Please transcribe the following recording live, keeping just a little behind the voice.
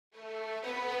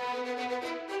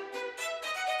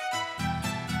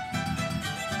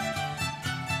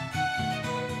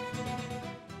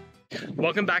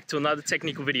Welcome back to another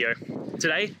technical video.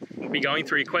 Today, we'll be going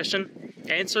through your question,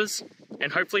 answers,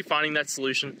 and hopefully finding that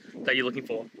solution that you're looking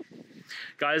for.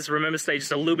 Guys, remember to stay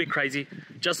just a little bit crazy,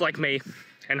 just like me,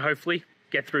 and hopefully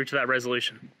get through to that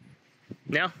resolution.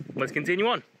 Now, let's continue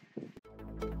on.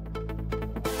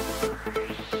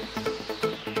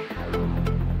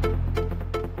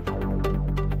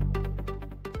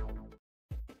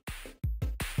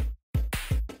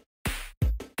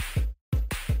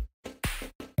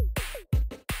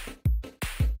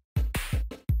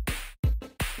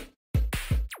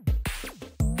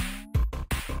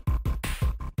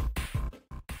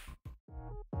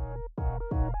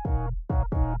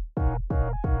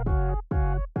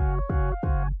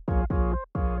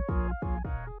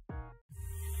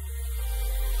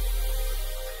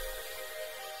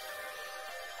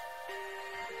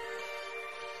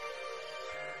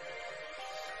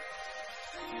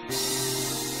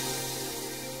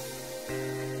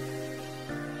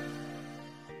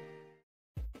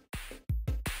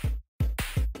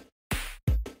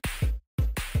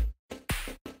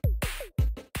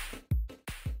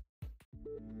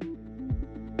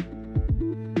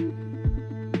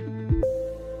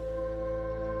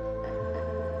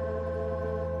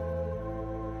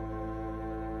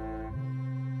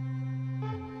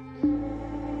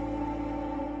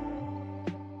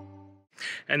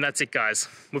 And that's it, guys.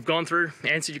 We've gone through,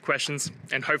 answered your questions,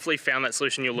 and hopefully found that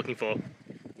solution you're looking for.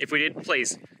 If we did,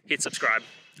 please hit subscribe.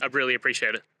 I'd really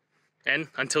appreciate it. And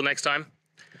until next time,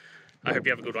 I hope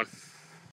you have a good one.